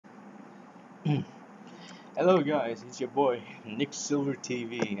Hello guys, it's your boy Nick Silver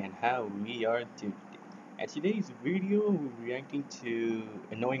TV and how we are today. And today's video we're reacting to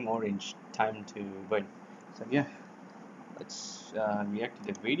Annoying Orange Time to Burn. So yeah, let's react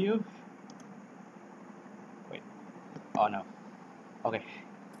to the video. Wait, oh no. Okay,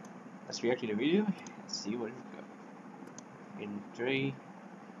 let's react to the video and see what it's got. In 3,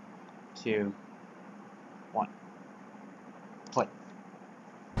 2, 1, play.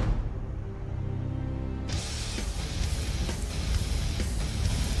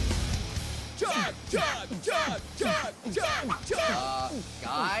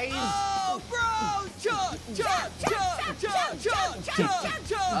 Guys? Oh, bro!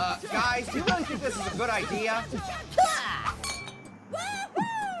 Guys, do you really think this is a good idea?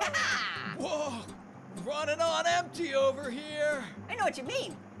 Whoa! Running on empty over here! I know what you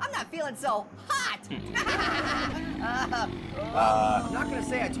mean. I'm not feeling so hot. I'm not gonna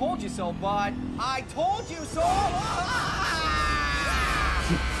say I told you so, but I told you so!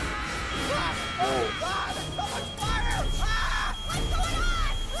 There's so much fire! What's going on?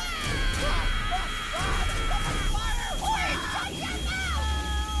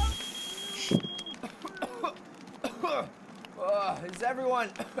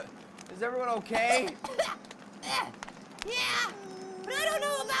 Is everyone okay? Yeah, but I don't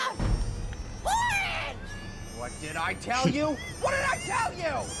know about orange. What did I tell you? What did I tell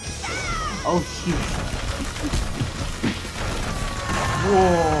you? Oh shoot.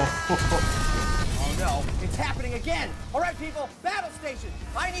 Whoa. Oh no, it's happening again. All right, people, battle station.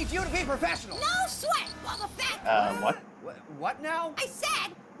 I need you to be professional. No sweat, Boba Fett. What? What now? I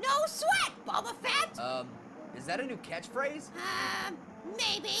said no sweat, Boba Fett. Is that a new catchphrase?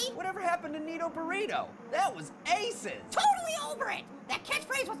 Maybe. Whatever happened to Nito Burrito? That was aces. Totally over it. That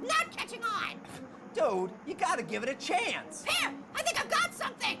catchphrase was not catching on. Dude, you gotta give it a chance. Here, I think I've got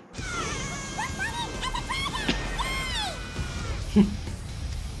something.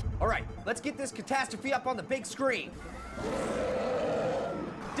 All right, let's get this catastrophe up on the big screen.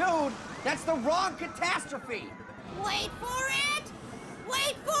 Dude, that's the wrong catastrophe. Wait for it.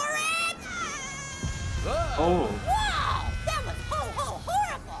 Wait for it. Oh. Whoa, that was horrible.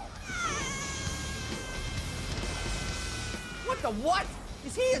 What the what?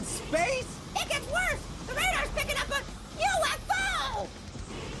 Is he in space? It gets worse. The radar's picking up a UFO.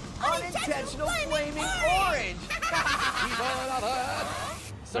 Unintentional flaming orange. Wait, what?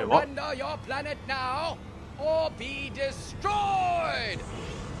 Surrender your planet now, or be destroyed!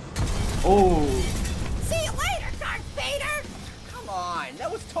 Oh. See you later, Darth Vader. Come on,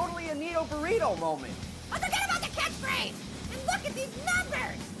 that was totally a Nito Burrito moment. But forget about the catchphrase and look at these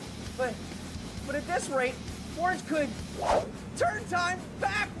numbers. But at this rate, Orange could turn time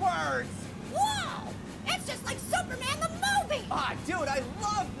backwards. Whoa, it's just like Superman the movie. Ah, dude, I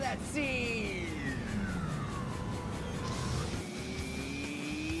love that scene.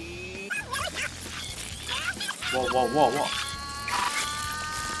 Whoa.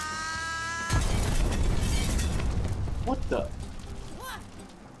 What the?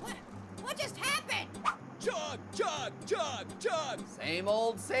 What just happened? Chug!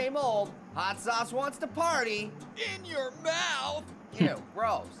 Same old. Hot sauce wants to party. In your mouth! Ew,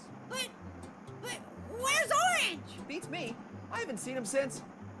 gross. But where's Orange? Beats me. I haven't seen him since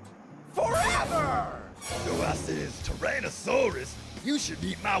forever. So I says, Tyrannosaurus, you should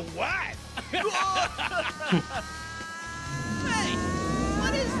meet my wife. Hey,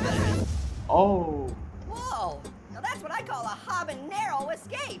 what is this? Oh. Whoa, now that's what I call a habanero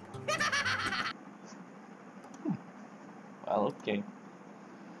escape. Well, okay.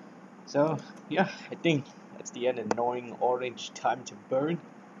 So, yeah, I think that's the end of Annoying Orange Time to Burn.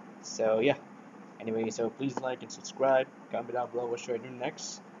 So, yeah. Anyway, so please like and subscribe. Comment down below what should I do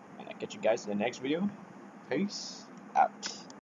next. And I'll catch you guys in the next video. Peace out.